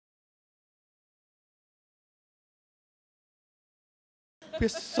We're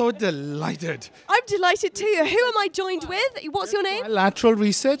so delighted. I'm delighted too. Who am I joined with? What's your name? Lateral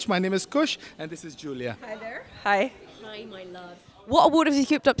Research. My name is Kush, and this is Julia. Hi there. Hi. Hi, my love. What award have you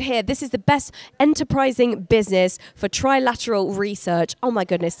equipped up here? This is the best enterprising business for trilateral research. Oh my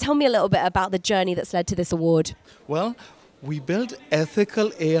goodness. Tell me a little bit about the journey that's led to this award. Well, we built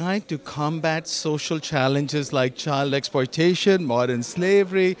ethical AI to combat social challenges like child exploitation, modern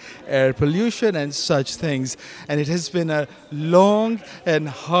slavery, air pollution, and such things. And it has been a long and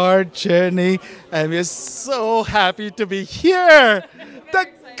hard journey, and we're so happy to be here. The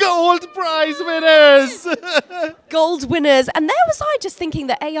gold prize winners! Gold winners. And there was I just thinking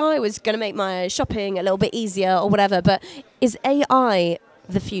that AI was going to make my shopping a little bit easier or whatever. But is AI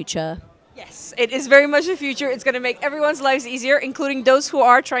the future? Yes, it is very much the future. It's going to make everyone's lives easier, including those who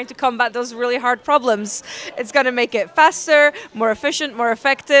are trying to combat those really hard problems. It's going to make it faster, more efficient, more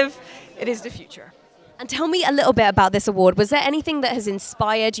effective. It is the future. And tell me a little bit about this award. Was there anything that has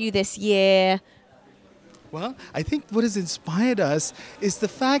inspired you this year? Well, I think what has inspired us is the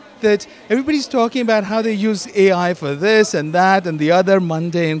fact that everybody's talking about how they use AI for this and that and the other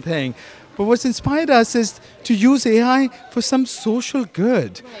mundane thing. But what's inspired us is to use AI for some social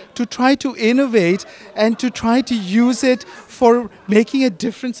good, to try to innovate and to try to use it for making a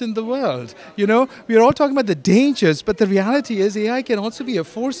difference in the world. You know, we're all talking about the dangers, but the reality is AI can also be a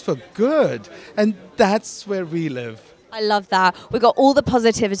force for good. And that's where we live. I love that. We've got all the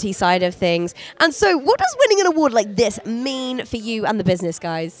positivity side of things. And so what does winning an award like this mean for you and the business,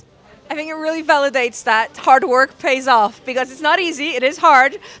 guys? I think it really validates that hard work pays off, because it's not easy, it is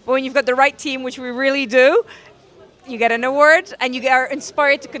hard, but when you've got the right team, which we really do, you get an award and you are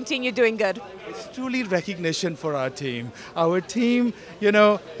inspired to continue doing good. It's truly recognition for our team. Our team, you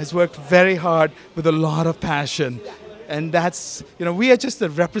know, has worked very hard with a lot of passion. And that's, you know, we are just the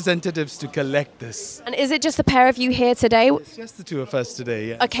representatives to collect this. And is it just the pair of you here today? It's just the two of us today,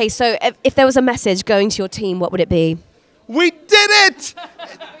 yeah. Okay, so if there was a message going to your team, what would it be? We did it!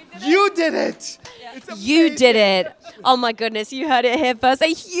 You did it! You did it. Oh my goodness, you heard it here first. A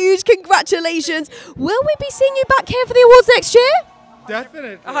huge congratulations. Will we be seeing you back here for the awards next year?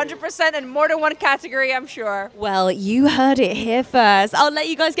 Definitely. 100% and more than one category, I'm sure. Well, you heard it here first. I'll let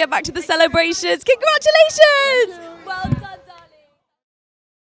you guys get back to the celebrations. Congratulations! Well done.